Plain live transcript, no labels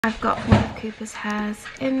I've got one of Cooper's hairs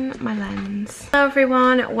in my lens. Hello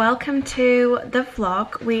everyone, welcome to the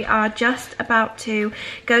vlog. We are just about to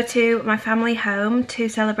go to my family home to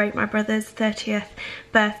celebrate my brother's 30th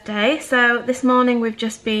birthday. So this morning we've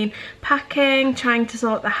just been packing, trying to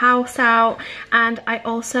sort the house out, and I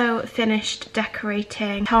also finished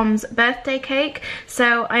decorating Tom's birthday cake.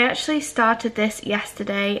 So I actually started this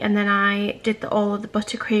yesterday and then I did all of the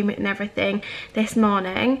buttercream and everything this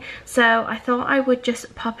morning. So I thought I would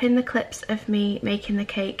just pop in the clips of me making the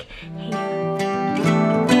cake here.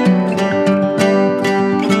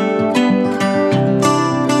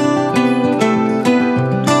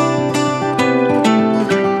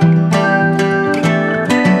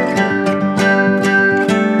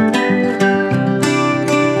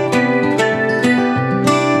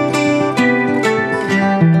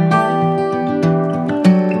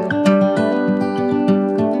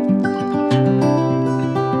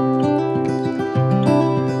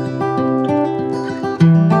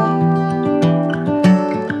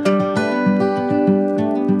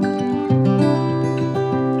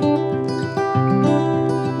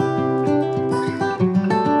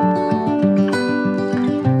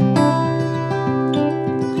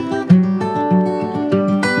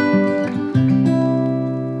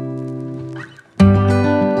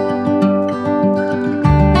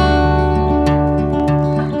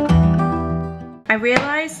 I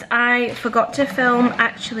realised I forgot to film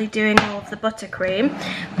actually doing all of the buttercream,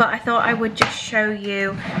 but I thought I would just show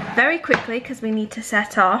you very quickly because we need to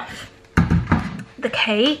set off the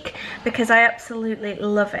cake because I absolutely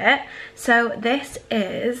love it. So this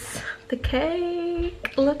is the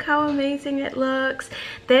cake. Look how amazing it looks.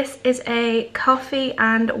 This is a coffee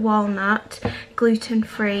and walnut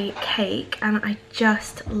gluten-free cake and I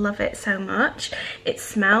just love it so much. It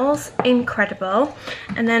smells incredible.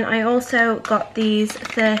 And then I also got these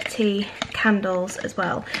 30 candles as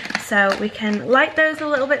well, so we can light those a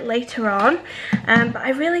little bit later on. But I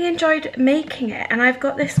really enjoyed making it, and I've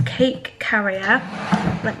got this cake carrier.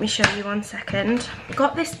 Let me show you 1 second. I've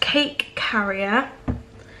got this cake carrier.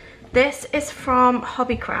 This is from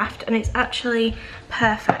Hobbycraft and it's actually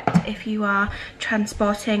perfect if you are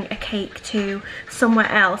transporting a cake to somewhere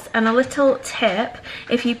else. And a little tip,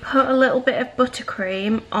 if you put a little bit of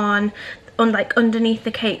buttercream on like underneath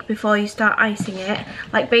the cake before you start icing it,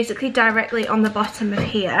 like basically directly on the bottom of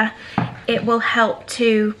here, it will help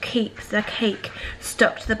to keep the cake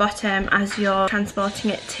stuck to the bottom as you're transporting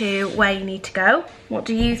it to where you need to go. What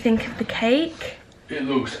do you think of the cake? It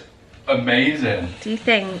looks amazing. Do you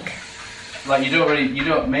think? Like you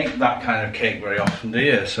don't make that kind of cake very often, do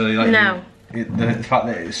you? So like no. The fact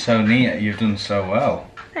that it's so neat, you've done so well.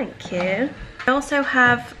 Thank you. I also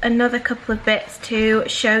have another couple of bits to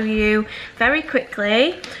show you very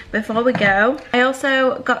quickly before we go. I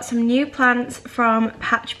also got some new plants from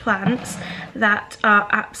Patch Plants that are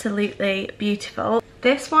absolutely beautiful.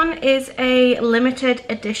 This one is a limited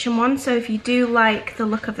edition one, so if you do like the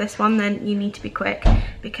look of this one, then you need to be quick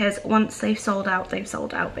because once they've sold out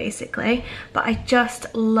basically. But I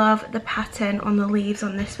just love the pattern on the leaves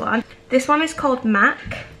on this one. This one is called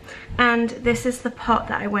Mac. And this is the pot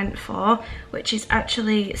that I went for, which is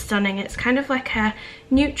actually stunning. It's kind of like a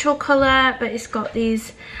neutral colour, but it's got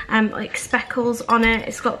these like speckles on it.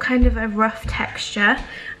 It's got kind of a rough texture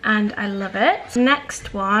and I love it.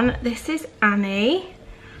 Next one, this is Annie.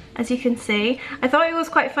 As you can see, I thought it was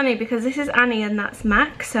quite funny because this is Annie and that's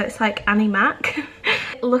Mac, so it's like Annie Mac.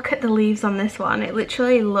 Look at the leaves on this one. It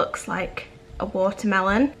literally looks like a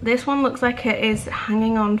watermelon. This one looks like it is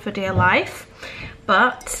hanging on for dear life,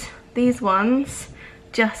 but these ones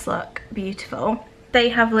just look beautiful. They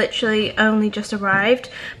have literally only just arrived,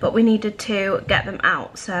 but we needed to get them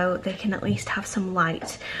out so they can at least have some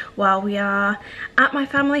light while we are at my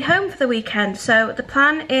family home for the weekend. So the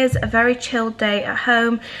plan is a very chilled day at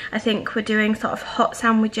home. I think we're doing sort of hot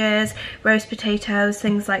sandwiches, roast potatoes,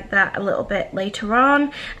 things like that a little bit later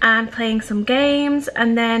on, and playing some games.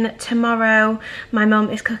 And then tomorrow my mum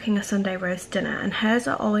is cooking a Sunday roast dinner and hers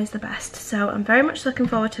are always the best, so I'm very much looking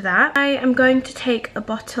forward to that. I am going to take a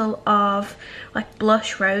bottle of like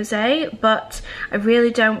blush rosé, but I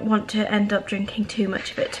really don't want to end up drinking too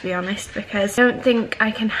much of it, to be honest, because I don't think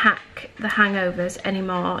I can hack the hangovers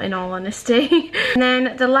anymore, in all honesty. And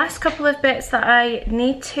then the last couple of bits that I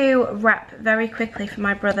need to wrap very quickly for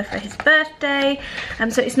my brother for his birthday.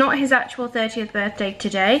 So it's not his actual 30th birthday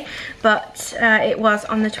today, but it was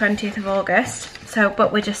on the 20th of August. So,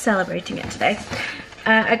 but we're just celebrating it today.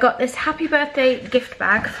 I got this happy birthday gift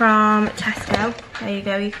bag from Tesco. There you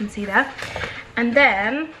go, you can see that. And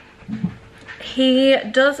then he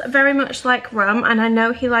does very much like rum, and I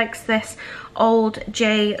know he likes this Old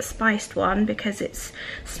J spiced one because it's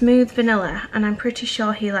smooth vanilla, and I'm pretty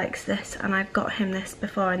sure he likes this, and I've got him this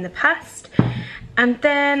before in the past. And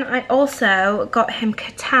then I also got him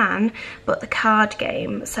Catan, but the card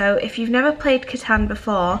game. So if you've never played Catan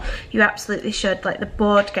before, you absolutely should. Like the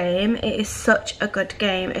board game, it is such a good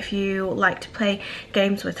game if you like to play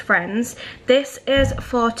games with friends. This is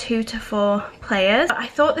for 2 to 4 players. I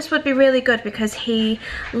thought this would be really good because he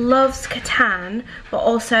loves Catan, but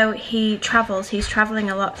also he travels. He's traveling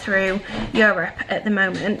a lot through Europe at the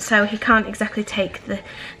moment, so he can't exactly take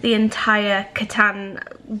the entire Catan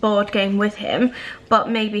board game with him, but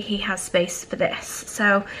maybe he has space for this.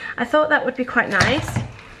 So I thought that would be quite nice.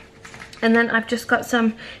 And then I've just got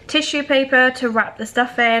some tissue paper to wrap the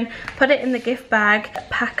stuff in, put it in the gift bag,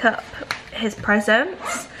 pack up his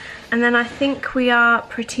presents, and then I think we are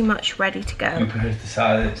pretty much ready to go. Cooper has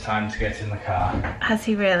decided it's time to get in the car. Has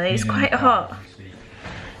he really? It's quite hot.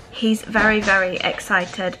 He's very, very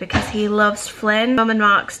excited because he loves Flynn, Mum and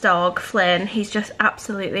Mark's dog, Flynn. He's just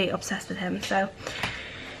absolutely obsessed with him. So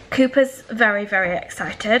Cooper's very, very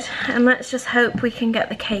excited, and let's just hope we can get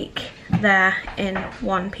the cake there in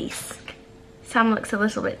one piece. Sam looks a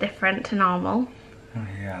little bit different to normal. Oh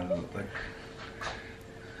yeah,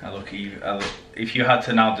 I look if you had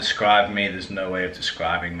to now describe me, there's no way of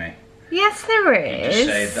describing me. Yes, there is. You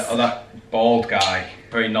just say that bald guy,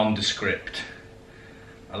 very nondescript.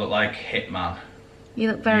 I look like Hitman.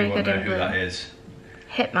 You look very good in blue. You won't know who that is.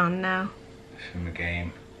 Hitman, no. From a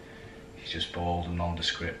game. He's just bald and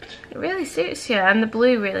nondescript. It really suits you, and the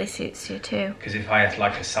blue really suits you too. Because if I had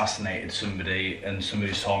like assassinated somebody and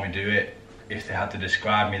somebody saw me do it, if they had to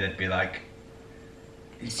describe me, they'd be like,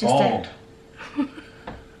 he's bald.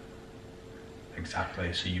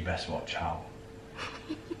 Exactly, so you best watch out.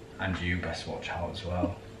 And you best watch out as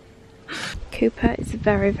well. Cooper is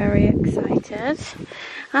very, very excited.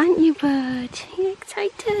 Aren't you, bud? You're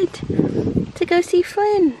excited to go see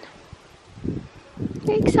Flynn.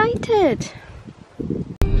 You're excited.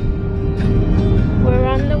 We're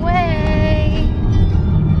on the way.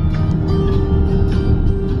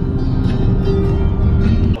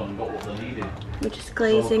 We're just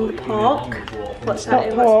glazing the pork. What's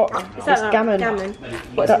that? Not pork. Is that it's gammon. Gammon.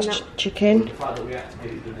 That's chicken.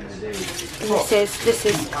 This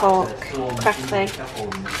is pork crackling.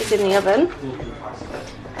 It's in the oven.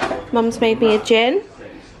 Mum's made me a gin.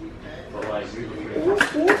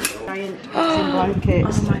 Giant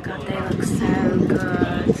blankets. Oh my god, they look so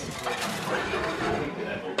good.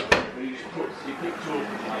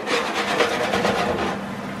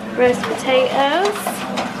 Roast potatoes.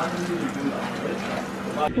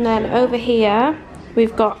 And then over here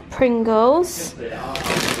we've got Pringles,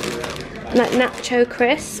 nacho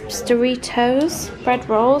crisps, Doritos, bread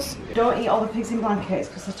rolls. Don't eat all the pigs in blankets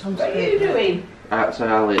because they're too What are you doing? Actually,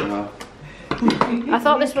 I'll eat her. I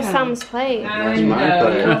thought this was Sam's plate. That's my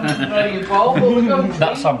plate.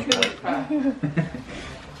 That's Sam's plate.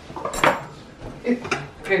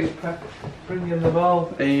 Cooper, bring in the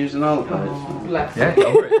bowl. Are you using all the plates? Oh, bless Yeah,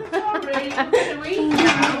 go for it. Sorry, I'm going to eat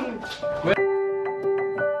now.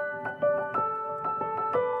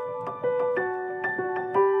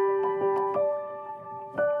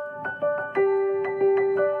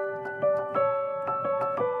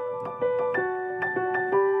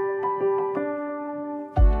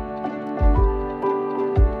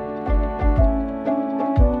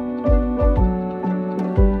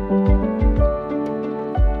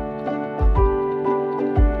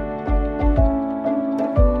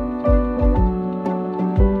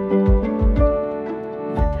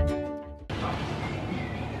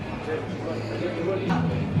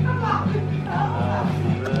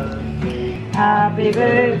 Happy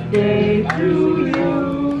birthday to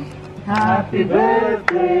you. Happy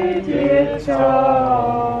birthday, dear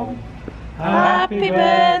Tom. Happy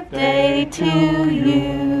birthday to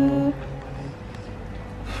you.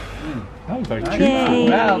 That was very Yay.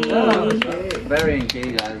 Well done. Very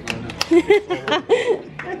engaged, guys.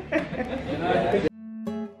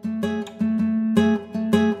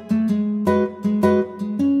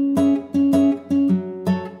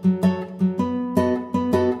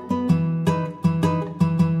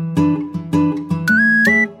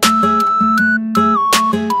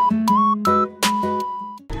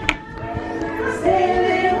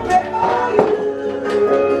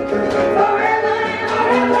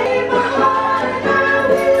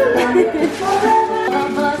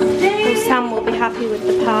 Sam will be happy with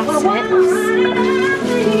the parsnips.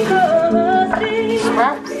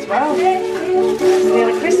 Sprouts as well. It's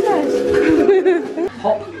nearly Christmas.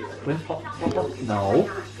 Hop. With hop, hop, hop. No.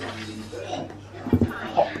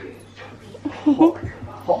 Hop. Hop.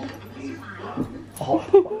 Hop. Hop. Hop.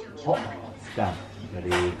 Hop.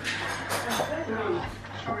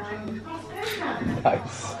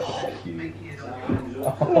 That's so cute.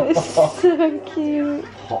 It's so cute.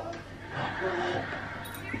 Hop.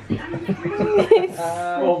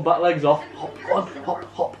 Oh, back legs off. Hop, on, hop,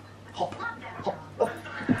 hop, hop, hop.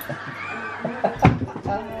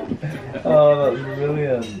 Oh, that's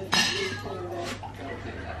brilliant.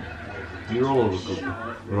 You roll over, good.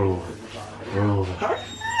 Roll over. Roll over.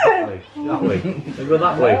 That way. That way. Go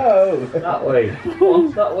that way. Oh. That way. Go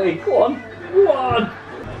on, that way. Go on. Go on.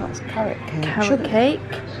 That's carrot cake. Carrot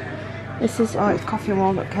cake. This is Oh, it's coffee and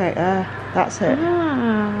walnut cake there. That's it.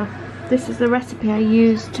 this is the recipe I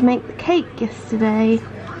used to make the cake yesterday.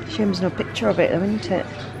 Shame there's no picture of it though, isn't it?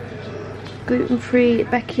 Gluten-free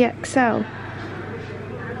Becky XL.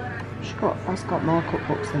 I've got more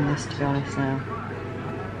cookbooks than this, to be honest now.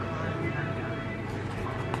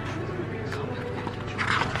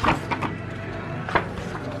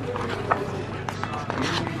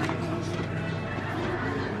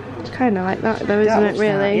 It's kind of like that though, isn't it,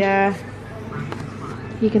 really? Yeah.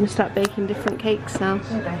 You're going to start baking different cakes now.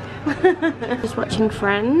 Just watching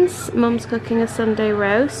Friends. Mum's cooking a Sunday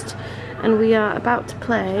roast and we are about to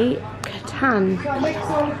play Catan.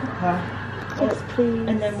 Yes, please.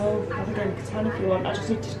 And then we'll have a game of Catan if you want. I just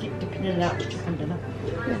need to keep dipping in and out to chicken dinner.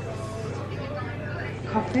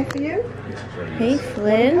 Coffee for you? Hey,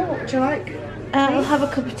 Flynn. What would you like? I'll have a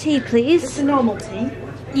cup of tea, please. It's a normal tea.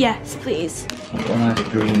 Yes, please. I've got a nice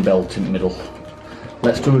green belt in the middle.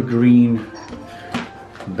 Let's do a green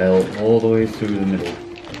belt all the way through the middle.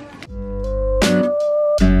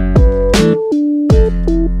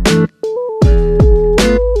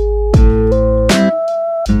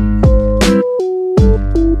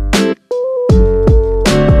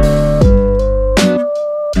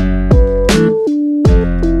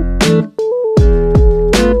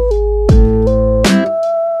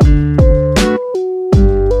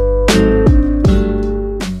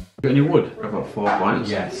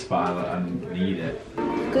 Yes, but I need it.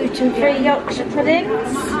 Gluten-free Yorkshire puddings.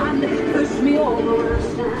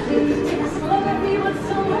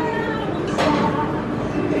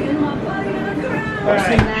 What's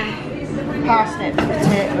in there? Parsnips,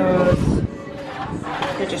 potatoes.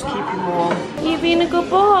 They're just keeping warm. You've been a good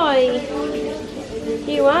boy.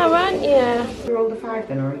 You are, aren't you? You rolled a 5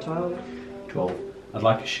 then, or a 12? 12. I'd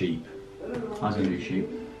like a sheep. I was going to do sheep.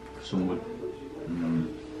 Some wood.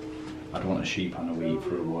 I'd want a sheep and a wheat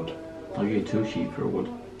for a wood. I'll give you 2 sheep for a wood.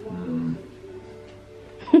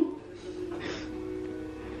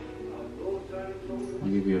 I'll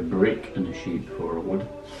give you a brick and a sheep for a wood.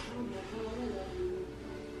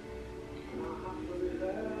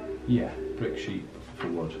 Yeah, brick sheep for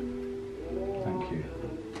wood. Thank you.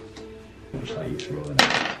 Just let you throw in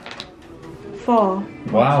it. 4.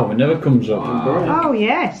 Wow, it never comes up. Wow. Oh,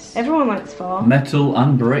 yes. Everyone likes 4. Metal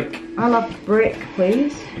and brick. I'll have brick,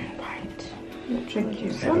 please. Right. Thank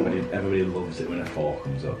you, son. Everybody loves it when a 4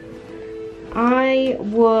 comes up. I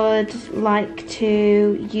would like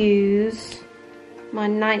to use my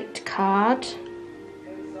knight card,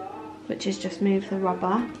 which is just move the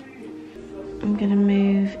rubber. I'm gonna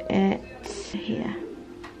move it here.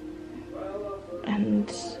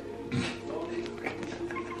 And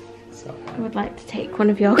I would like to take one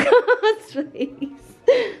of your cards, please.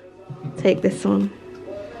 Take this one.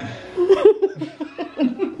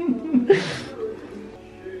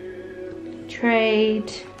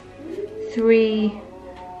 Trade 3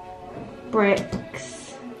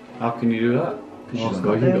 bricks How can you do that? Oh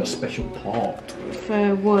god, you've got a special pot.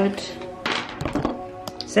 for wood.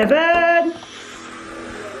 7.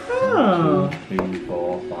 Oh. 2, 3,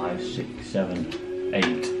 4, 5, 6, 7, 8.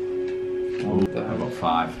 I've got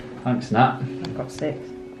 5. Thanks, Nat. I've got 6.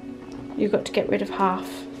 You've got to get rid of half.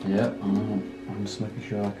 Yeah, I'm just making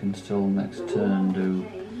sure I can still next turn do.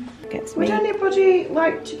 Gets Would me. anybody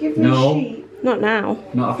like to give me No. a sheet Not now.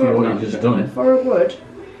 Not after what you've just done. for a wood?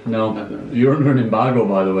 No, you're under an embargo,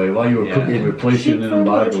 by the way. While you were Yeah. cooking, we're placing an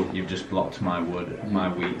embargo. You've just blocked my wood, my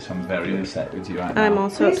wheat, so I'm very upset with you right now. I'm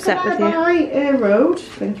also Please upset can with I you. buy a road?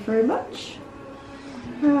 Thank you very much.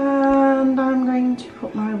 And I'm going to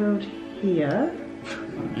put my road here.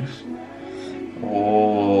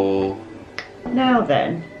 Oh. Now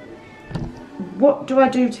then, what do I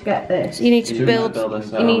do to get this? You need to You build. build a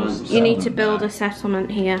You need to settlement. build a settlement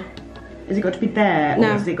here. Is it got to be there? No.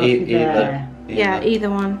 Or has it got to be there? Yeah, either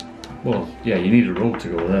one. Well, yeah, you need a road to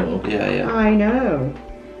go there, though. Yeah. I know.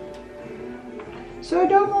 So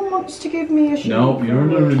no one wants to give me a sheet? No, you're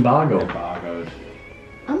under an embargo. Embargoed.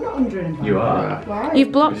 I'm not under an embargo. You are. Why?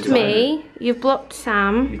 You've blocked me. You've blocked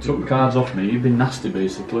Sam. You took the cards off me. You've been nasty,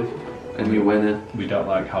 basically. And you win it. We don't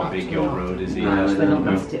like how big your road is either. No, They're not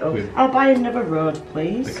messed it up. I'll buy another road, The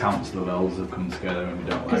please. council of elves have come together and we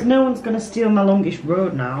don't Because like. no one's going to steal my longest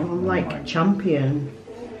road now. I'm like champion.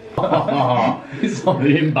 It's on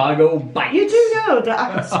the embargo bite. You do know that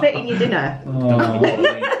I can spit in your dinner.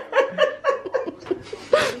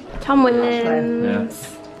 Tom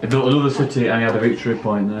wins. Another city, I had a victory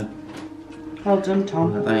point there. Well done,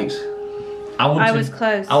 Tom. Thanks. I was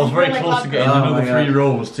close. I was very close to getting another 3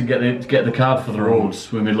 rows to get the card for the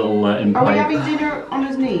roads with my little Are we empire. having dinner on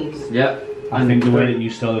his knees? Yep. I think the way that you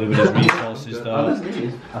started with his resources though,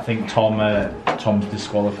 I think Tom's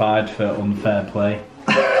disqualified for unfair play.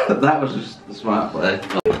 That was just a smart play.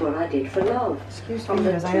 What I did for love. Excuse me,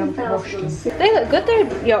 because I haven't washed them. They look good,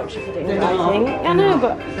 they're Yorkshire puddings, I think. I know,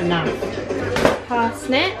 but For now.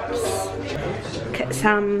 parsnips. Look at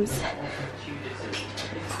Sam's.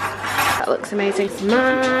 That looks amazing. It's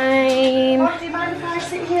mine. Do you mind if I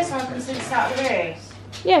sit here so I can see the start of the race?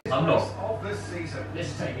 I'm not. This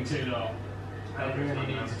is taking too long. I really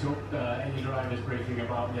need to talk any drivers briefing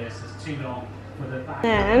about this. It's too long for the back.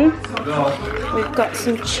 Then we've got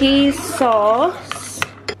some cheese sauce.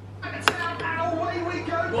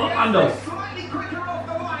 I'm not.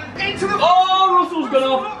 Oh, Russell's gone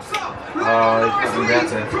off. Oh, he's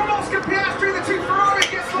got From Oscar Piastri, the 2 Ferraris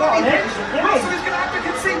get slightly ahead. Russell is going to have to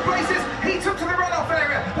concede places. He took to the runoff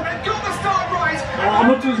area, but they've got the start right.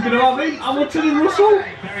 Hamilton's going to have him. Hamilton and Russell.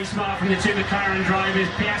 Very smart from the 2 McLaren drivers.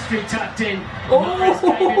 Piastri tucked in. Oh. Norris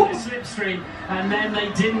gave him the slipstream, and then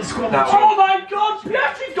they didn't squabble. Oh my God,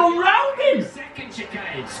 Piastri's gone round him. Second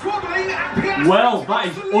chicane. Squabbling and Piastri. Well, that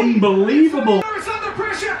is unbelievable. Norris under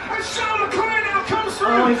pressure, and Charles Leclerc now comes through.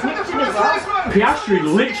 Oh, he's nicked him as well. Piastri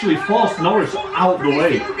literally forced Norris out the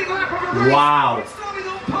way. Wow.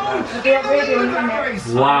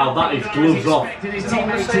 Wow, that is gloves off. Expected his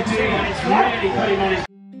teammates to do, and it's really put him on his.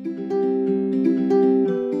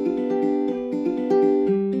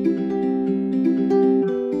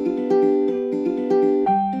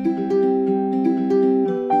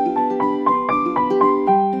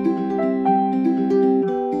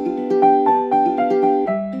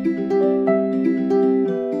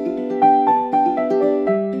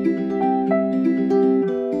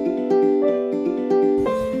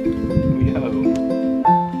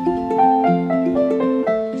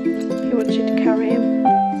 He wants you to carry him.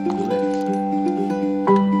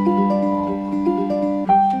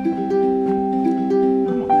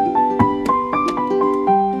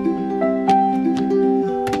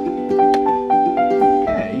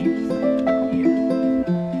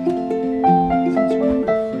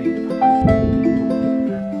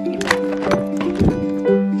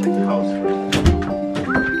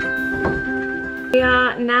 We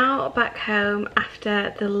are now back home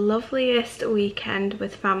after the loveliest weekend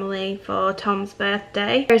with family for Tom's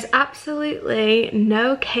birthday. There's absolutely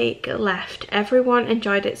no cake left. Everyone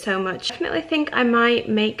enjoyed it so much. I definitely think I might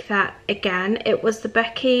make that again. It was the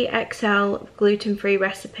Becky XL gluten-free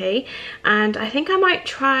recipe, and I think I might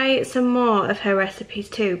try some more of her recipes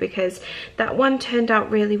too, because that one turned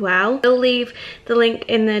out really well. I'll leave the link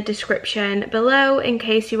in the description below in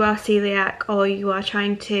case you are celiac or you are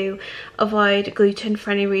trying to avoid gluten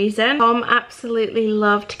for any reason. Tom absolutely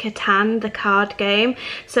loved Catan, the card game,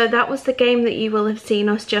 so that was the game that you will have seen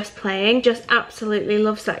us just playing. Just absolutely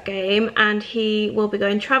loves that game, and he will be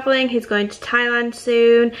going traveling. He's going to Thailand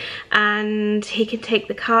soon, and he can take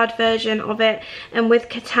the card version of it. And with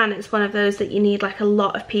Catan, it's one of those that you need like a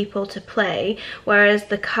lot of people to play, whereas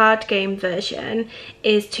the card game version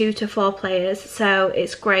is 2 to 4 players, so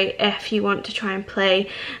it's great if you want to try and play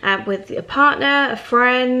with a partner, a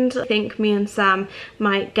friend. I think me and Sam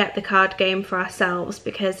might get the card game for ourselves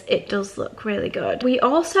because it does look really good. We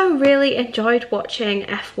also really enjoyed watching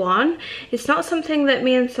F1. It's not something that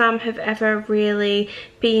me and Sam have ever really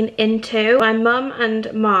been into. My mum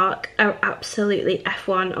and Mark are absolutely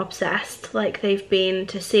F1 obsessed. Like, they've been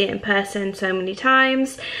to see it in person so many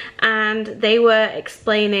times, and they were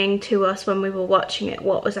explaining to us when we were watching it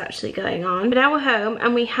what was actually going on. But now we're home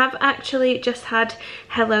and we have actually just had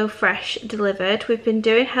HelloFresh delivered. We've been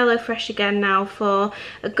doing HelloFresh again now for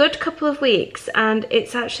a good couple of weeks, and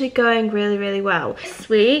it's actually going really, really well. This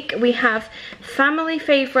week we have family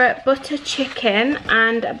favourite butter chicken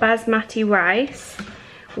and basmati rice.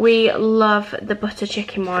 We love the butter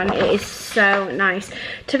chicken one. It is so nice.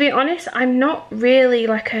 To be honest, I'm not really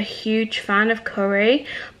like a huge fan of curry,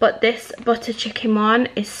 but this butter chicken one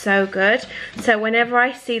is so good. So whenever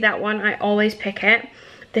I see that one, I always pick it.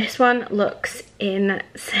 This one looks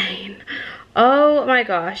insane. Oh my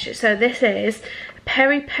gosh. So this is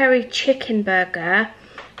peri peri chicken burger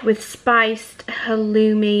with spiced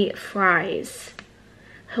halloumi fries.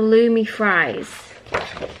 halloumi fries.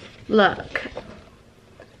 Look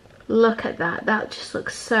at that. That just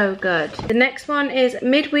looks so good. The next one is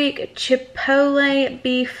midweek chipotle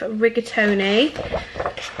beef rigatoni.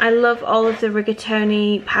 I love all of the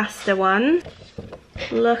rigatoni pasta ones.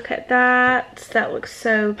 Look at that. That looks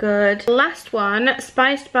so good. Last one,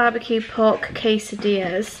 spiced barbecue pork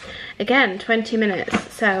quesadillas. Again, 20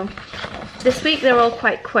 minutes. So this week they're all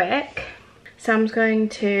quite quick. Sam's going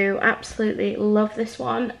to absolutely love this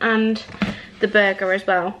one, and the burger as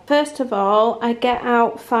well. First of all, I get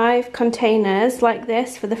out 5 containers like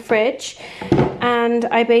this for the fridge, and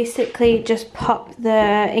I basically just pop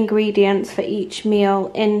the ingredients for each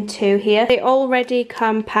meal into here. They already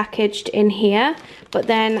come packaged in here, but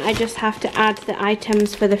then I just have to add the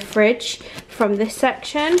items for the fridge from this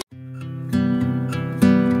section.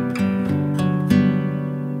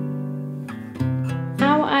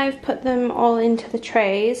 I've put them all into the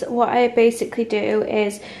trays. What I basically do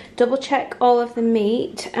is double check all of the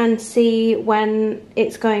meat and see when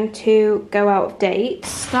it's going to go out of date.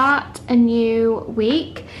 Start a new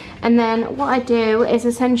week, and then what I do is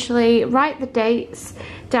essentially write the dates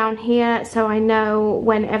down here so I know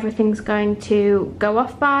when everything's going to go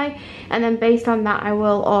off by, and then based on that I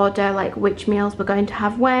will order like which meals we're going to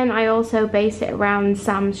have when. I also base it around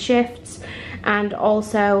Sam's shifts, and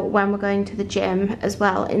also when we're going to the gym as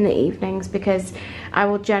well in the evenings, because I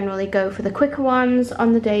will generally go for the quicker ones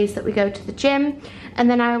on the days that we go to the gym, and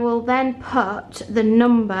then I will then put the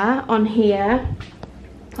number on here.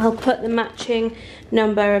 I'll put the matching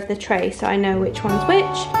number of the tray so I know which one's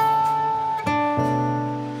which.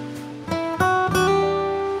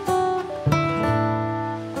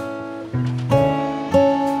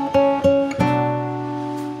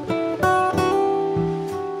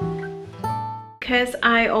 Because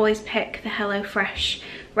I always pick the HelloFresh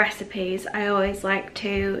recipes, I always like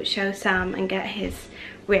to show Sam and get his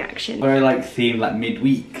reaction. Very like themed, like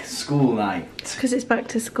midweek school night. Because it's back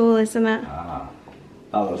to school, isn't it? Ah,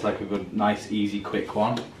 that looks like a good, nice, easy, quick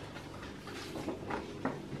one.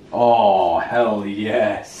 Oh, hell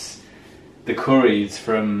yes. The curries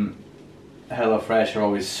from HelloFresh are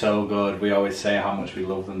always so good. We always say how much we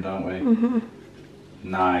love them, don't we? Mm-hmm.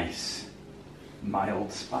 Nice.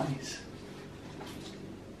 Mild spice.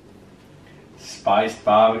 Spiced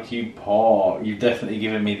barbecue pork. You've definitely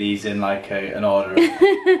given me these in like an order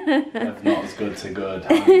of not as good to good,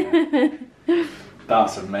 haven't you?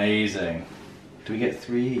 That's amazing. Do we get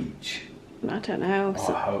 3 each? I don't know.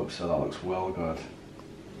 Oh, I hope so. That looks well good.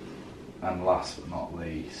 And last but not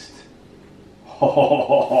least,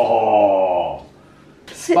 oh,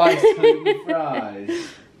 spiced halloumi fries.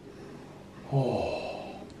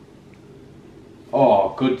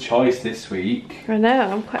 Oh, good choice this week. I know,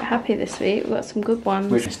 I'm quite happy this week. We've got some good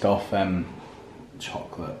ones. We're just off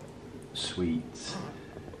chocolate sweets,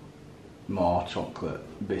 more chocolate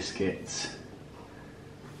biscuits,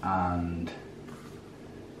 and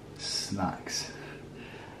snacks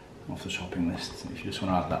off the shopping list. If you just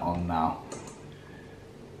want to add that on now.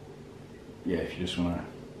 Yeah, if you just want to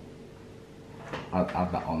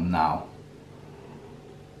add that on now.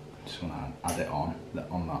 Just want to add it on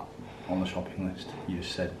the shopping list. You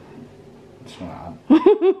just said, just want to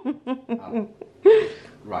add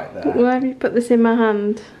right there. Why have you put this in my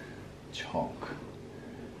hand? Choc.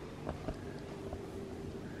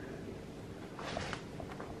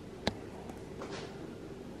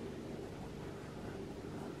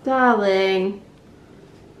 Darling,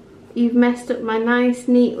 you've messed up my nice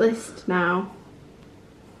neat list now.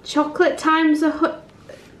 Chocolate times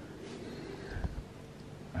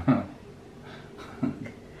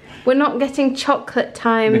We're not getting chocolate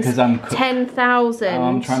times because I'm 10,000.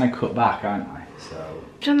 I'm trying to cut back, aren't I? So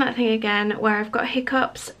I've done that thing again where I've got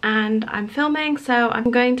hiccups and I'm filming, so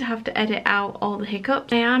I'm going to have to edit out all the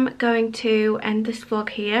hiccups. I am going to end this vlog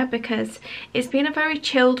here because it's been a very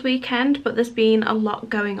chilled weekend, but there's been a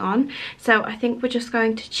lot going on, so I think we're just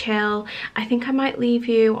going to chill. I think I might leave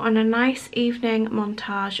you on a nice evening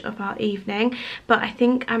montage of our evening, but I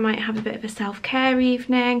think I might have a bit of a self-care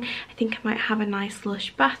evening. I think I might have a nice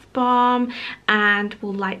lush bath bomb and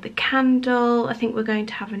we'll light the candle. I think we're going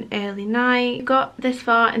to have an early night. If you got this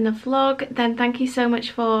far in the vlog, then thank you so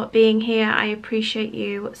much for being here. I appreciate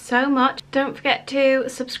you so much. Don't forget to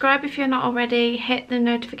subscribe if you're not already. Hit the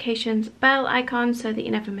notifications bell icon so that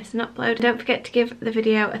you never miss an upload. Don't forget to give the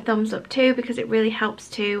video a thumbs up too, because it really helps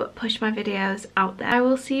to push my videos out there. I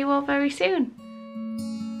will see you all very soon.